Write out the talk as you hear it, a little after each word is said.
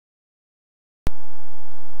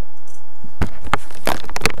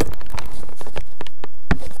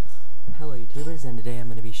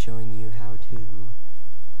to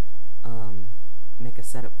make a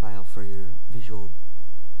setup file for your Visual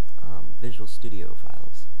Studio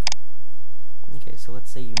files. Okay, so let's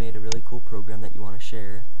say you made a really cool program that you want to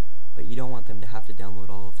share, but you don't want them to have to download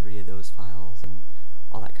all 3 of those files and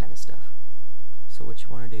all that kind of stuff. So what you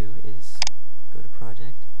want to do is go to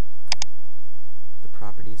Project, the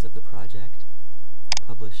properties of the project,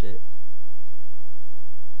 publish it,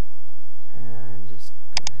 and just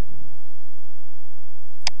go ahead and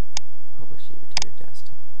publish it to your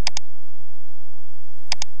desktop.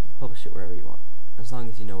 You can publish it wherever you want, as long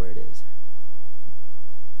as you know where it is.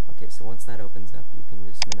 Okay, so once that opens up, you can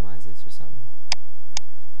just minimize this or something.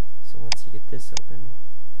 So once you get this open,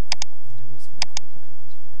 I'm just gonna close that out.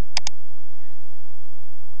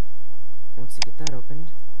 Once you get that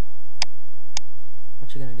opened,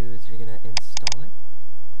 what you're gonna do is you're gonna install it.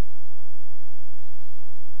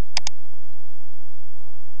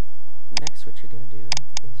 Next, what you're gonna do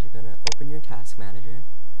is you're gonna open your task manager,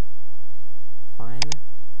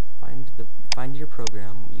 find your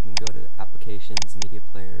program. You can go to Applications, Media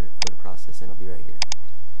Player, go to Process, and it'll be right here.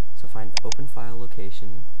 So find Open File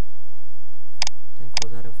Location, and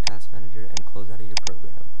close out of Task Manager, and close out of your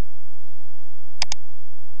program.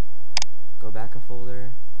 Go back a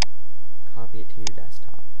folder, copy it to your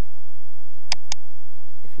desktop,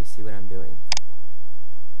 if you see what I'm doing.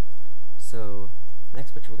 So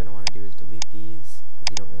next, what you're going to want to do is delete these,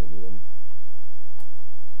 because you don't really need them.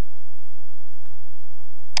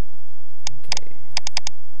 Okay.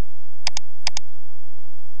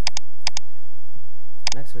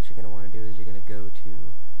 Next, what you're going to want to do is you're going to go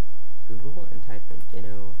to Google and type in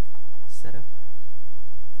Inno Setup.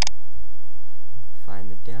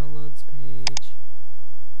 Find the downloads page.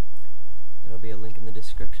 There'll be a link in the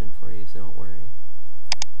description for you, so don't worry.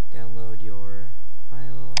 Download your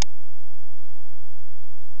file.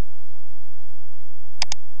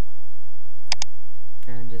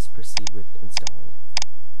 And just proceed with installing it.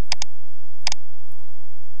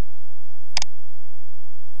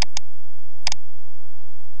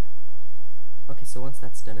 Okay, so once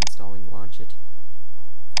that's done installing, launch it.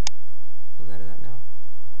 Close out of that now.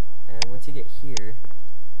 And once you get here,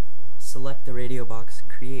 select the radio box,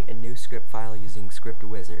 create a new script file using Script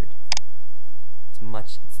Wizard. It's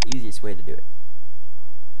the easiest way to do it.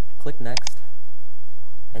 Click Next,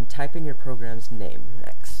 and type in your program's name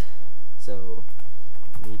next. So,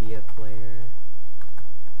 Media Player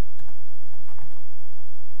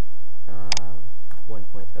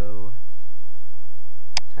 1.0.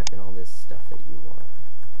 Type in all this stuff that you want.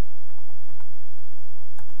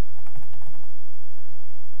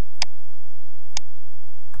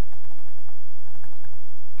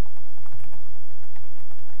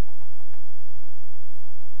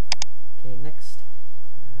 Okay, next.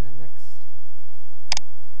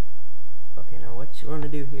 Okay, now what you want to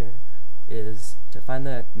do here is to find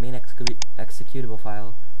the main executable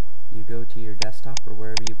file. You go to your desktop or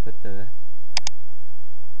wherever you put this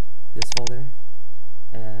folder,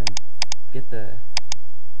 and get the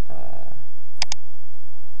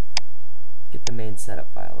main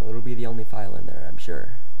setup file. It'll be the only file in there, I'm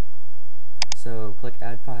sure. So click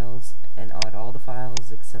Add Files and add all the files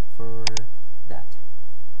except for that.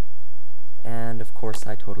 And of course,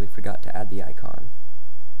 I totally forgot to add the icon.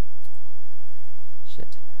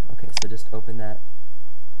 Shit. Okay, so just open that,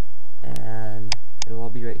 and it'll all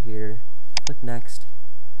be right here. Click Next.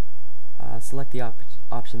 Select the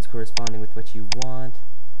options corresponding with what you want.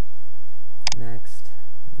 Next,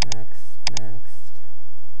 next, next.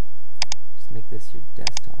 Just make this your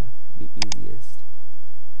desktop, be easiest.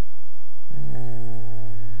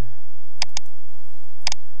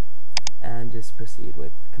 And just proceed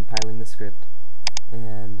with compiling the script,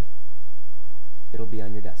 and it'll be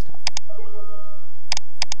on your desktop.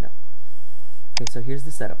 No. Okay, so here's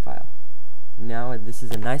the setup file. Now this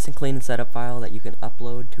is a nice and clean setup file that you can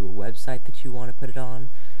upload to a website that you want to put it on,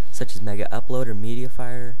 such as Mega Upload or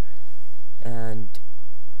MediaFire, and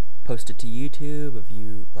post it to YouTube if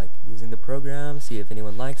you like using the program, see if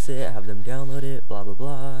anyone likes it, have them download it, blah blah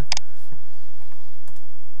blah.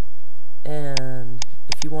 And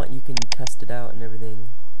if you want, you can test it out and everything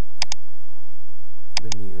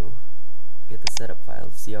when you get the setup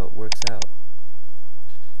file, see how it works out.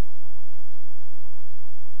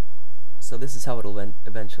 So this is how it'll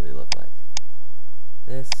eventually look like.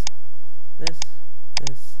 This,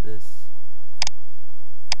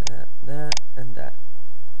 that, and that.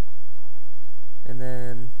 And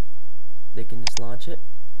then they can just launch it.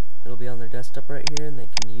 It'll be on their desktop right here, and they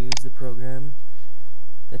can use the program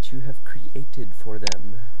that you have created for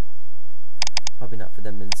them. Probably not for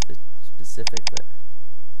them in specific, but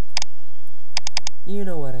you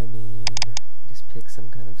know what I mean. Just pick pick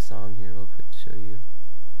some kind of song here real quick to show you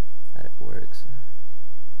that it works.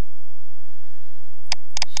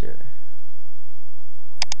 Sure.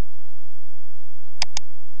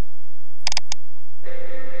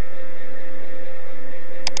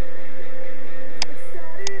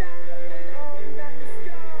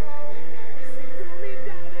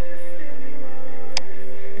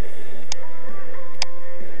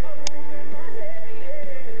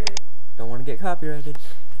 Don't want to get copyrighted.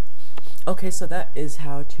 Okay, so that is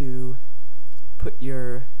how to put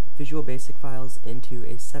your Visual Basic files into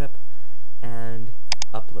a setup and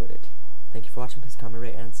upload it. Thank you for watching. Please comment,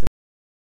 rate, and subscribe.